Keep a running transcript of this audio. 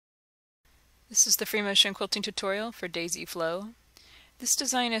This is the free motion quilting tutorial for Daisy Flow. This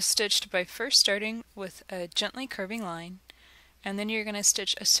design is stitched by first starting with a gently curving line, and then you're going to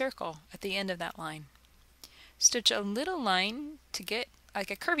stitch a circle at the end of that line. Stitch a little line to get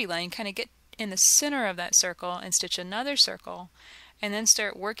like a curvy line, kind of get in the center of that circle, and stitch another circle, and then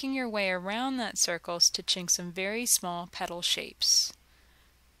start working your way around that circle, stitching some very small petal shapes.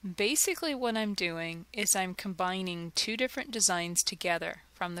 Basically what I'm doing is I'm combining two different designs together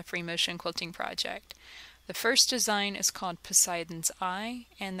from the Free Motion Quilting project. The first design is called Poseidon's Eye,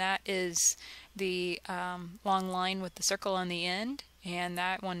 and that is the long line with the circle on the end, and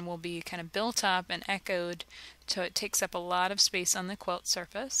that one will be kind of built up and echoed so it takes up a lot of space on the quilt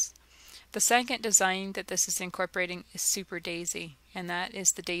surface. The second design that this is incorporating is Super Daisy, and that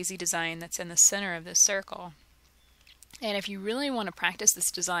is the daisy design that's in the center of the circle. And if you really want to practice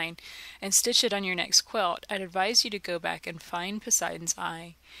this design and stitch it on your next quilt, I'd advise you to go back and find Poseidon's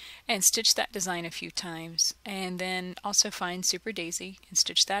Eye and stitch that design a few times, and then also find Super Daisy and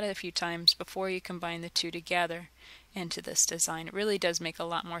stitch that a few times before you combine the two together into this design. It really does make a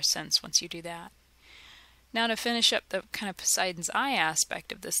lot more sense once you do that. Now, to finish up the kind of Poseidon's Eye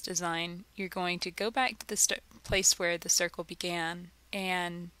aspect of this design, you're going to go back to the place where the circle began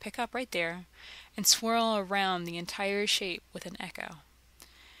and pick up right there and swirl around the entire shape with an echo.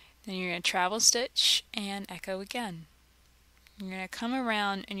 Then you're going to travel stitch and echo again. You're going to come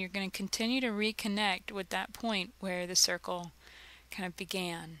around and you're going to continue to reconnect with that point where the circle kind of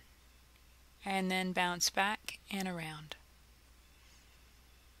began, and then bounce back and around.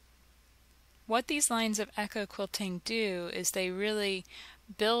 What these lines of echo quilting do is they really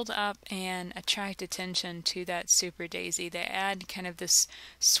build up and attract attention to that Super Daisy. They add kind of this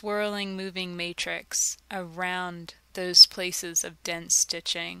swirling, moving matrix around those places of dense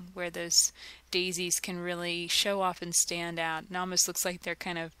stitching where those daisies can really show off and stand out. It almost looks like they're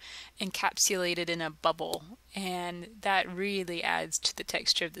kind of encapsulated in a bubble, and that really adds to the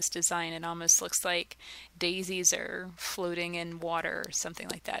texture of this design. It almost looks like daisies are floating in water or something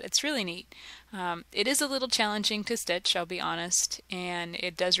like that. It's really neat. It is a little challenging to stitch, I'll be honest, and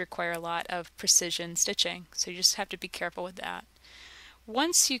it does require a lot of precision stitching, so you just have to be careful with that.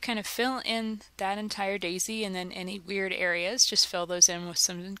 Once you kind of fill in that entire daisy, and then any weird areas, just fill those in with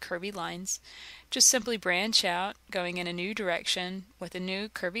some curvy lines. Just simply branch out, going in a new direction with a new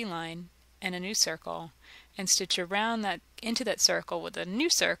curvy line and a new circle, and stitch around that into that circle with a new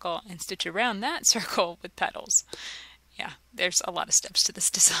circle, and stitch around that circle with petals. Yeah, there's a lot of steps to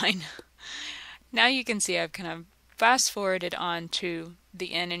this design. Now you can see I've kind of fast forwarded on to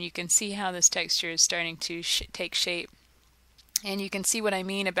the end, and you can see how this texture is starting to take shape. And you can see what I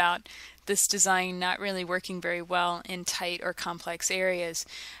mean about this design not really working very well in tight or complex areas.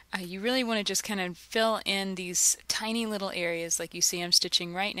 You really want to just kind of fill in these tiny little areas like you see I'm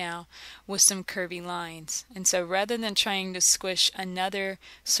stitching right now with some curvy lines. And so rather than trying to squish another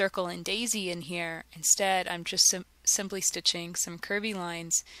circle and daisy in here, instead I'm just simply stitching some curvy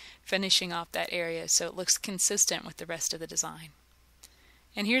lines, finishing off that area so it looks consistent with the rest of the design.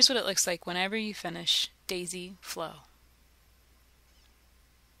 And here's what it looks like whenever you finish Daisy Flow.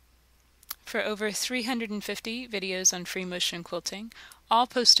 For over 350 videos on free motion quilting, all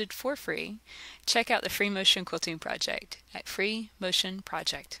posted for free, check out the Free Motion Quilting Project at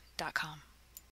freemotionproject.com.